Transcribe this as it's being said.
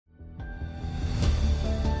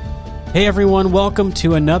Hey everyone, welcome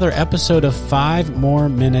to another episode of 5 More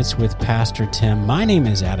Minutes with Pastor Tim. My name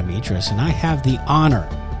is Adam Idris, and I have the honor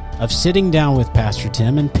of sitting down with Pastor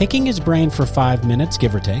Tim and picking his brain for 5 minutes,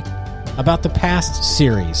 give or take, about the past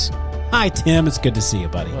series. Hi Tim, it's good to see you,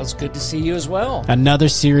 buddy. Well, it's good to see you as well. Another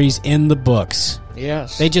series in the books.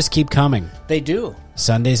 Yes. They just keep coming. They do.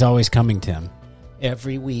 Sunday's always coming, Tim.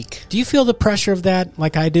 Every week. Do you feel the pressure of that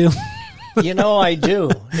like I do? You know, I do.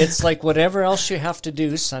 It's like whatever else you have to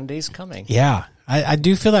do, Sunday's coming. Yeah, I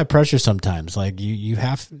do feel that pressure sometimes. Like you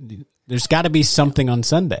have, there's got to be something on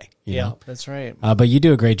Sunday. You know? That's right. But you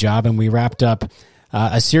do a great job, and we wrapped up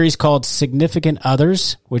a series called Significant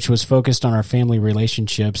Others, which was focused on our family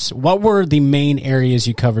relationships. What were the main areas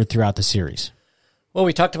you covered throughout the series? Well,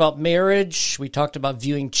 we talked about marriage. We talked about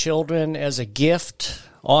viewing children as a gift,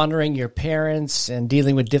 honoring your parents, and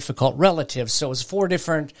dealing with difficult relatives. So it was 4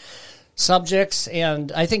 different subjects,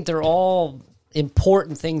 and I think they're all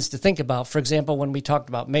important things to think about. For example, when we talked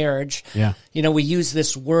about marriage, you know, we use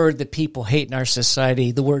this word that people hate in our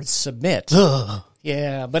society, the word submit. Ugh.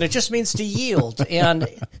 Yeah, but it just means to yield. And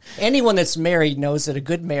anyone that's married knows that a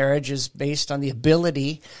good marriage is based on the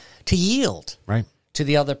ability to yield to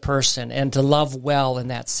the other person and to love well in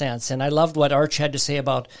that sense. And I loved what Arch had to say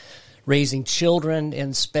about raising children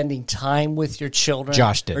and spending time with your children.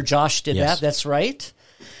 Josh did that. That's right.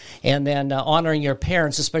 And then honoring your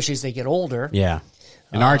parents, especially as they get older. Yeah.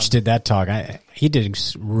 And Arch did that talk. He did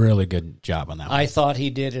a really good job on that one. I thought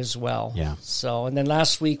he did as well. Yeah. So, and then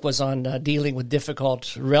last week was on dealing with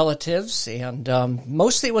difficult relatives, and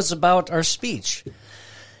mostly it was about our speech.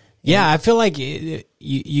 Yeah, I feel like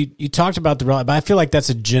you talked about the relative, but I feel like that's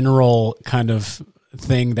a general kind of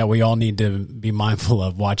thing that we all need to be mindful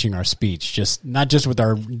of watching our speech, just not just with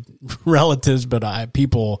our relatives, but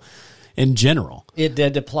people in general. It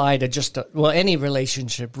did apply to just, any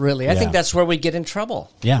relationship, really. I think that's where we get in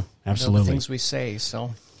trouble. Yeah, absolutely. The things we say,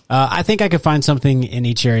 so. I think I could find something in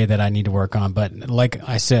each area that I need to work on. But like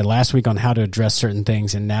I said last week on how to address certain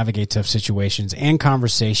things and navigate tough situations and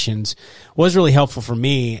conversations was really helpful for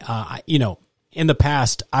me. You know, in the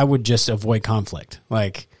past, I would just avoid conflict.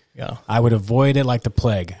 I would avoid it like the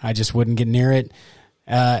plague. I just wouldn't get near it.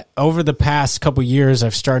 Over the past couple of years,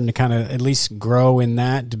 I've started to kind of at least grow in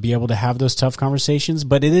that to be able to have those tough conversations.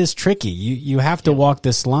 But it is tricky. You have to walk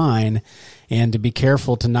this line and to be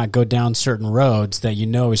careful to not go down certain roads that you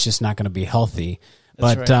know is just not going to be healthy.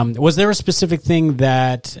 But was there a specific thing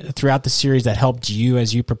that throughout the series that helped you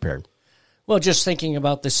as you prepared? Well, just thinking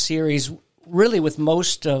about the series, really with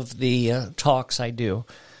most of the talks I do,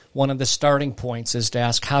 one of the starting points is to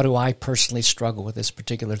ask, how do I personally struggle with this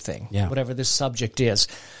particular thing? Yeah. Whatever this subject is.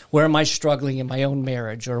 Where am I struggling in my own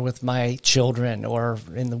marriage or with my children or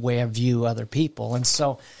in the way I view other people? And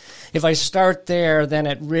so if I start there, then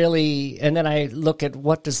and then I look at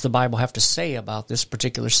what does the Bible have to say about this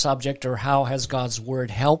particular subject, or how has God's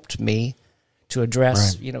Word helped me to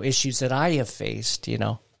address, issues that I have faced,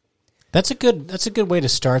 That's a good way to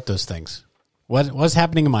start those things. What's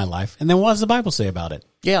happening in my life? And then what does the Bible say about it?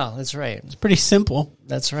 Yeah, that's right. It's pretty simple.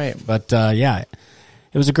 That's right. But, it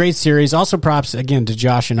was a great series. Also, props, again, to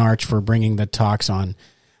Josh and Arch for bringing the talks on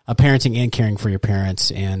parenting and caring for your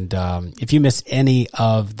parents. And if you missed any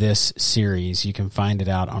of this series, you can find it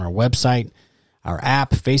out on our website, our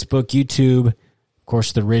app, Facebook, YouTube, of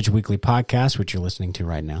course, the Ridge Weekly Podcast, which you're listening to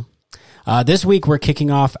right now. This week, we're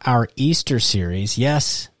kicking off our Easter series.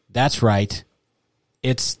 Yes, that's right.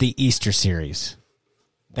 It's the Easter series.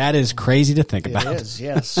 That is crazy to think about. It is,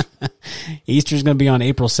 yes. Easter is going to be on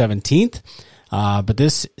April 17th, but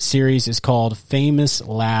this series is called Famous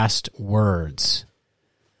Last Words.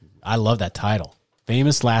 I love that title,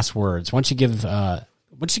 Famous Last Words. Why don't you give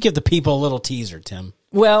the people a little teaser, Tim?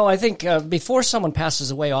 Well, I think before someone passes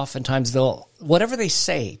away, oftentimes whatever they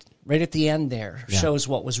say right at the end there shows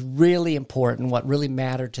what was really important, what really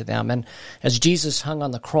mattered to them. And as Jesus hung on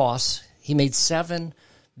the cross, he made 7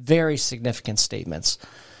 very significant statements,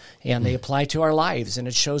 and they apply to our lives, and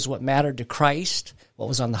it shows what mattered to Christ, what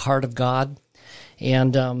was on the heart of God,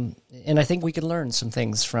 and I think we can learn some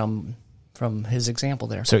things from his example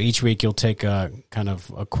there. So each week you'll take a kind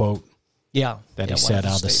of a quote that he said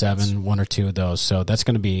out of the 7, 1 or 2 of those. So that's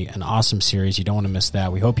going to be an awesome series. You don't want to miss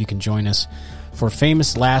that. We hope you can join us for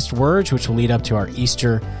Famous Last Words, which will lead up to our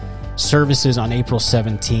Easter services on April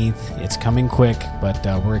 17th. It's coming quick, but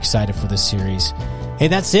we're excited for this series. Hey,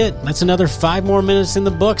 that's it. That's another 5 more minutes in the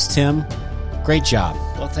books, Tim. Great job.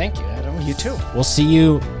 Well, thank you, Adam. You too. We'll see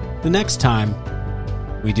you the next time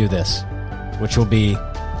we do this, which will be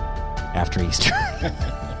after Easter.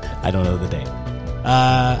 I don't know the date.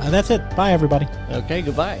 That's it. Bye, everybody. Okay,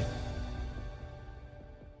 goodbye.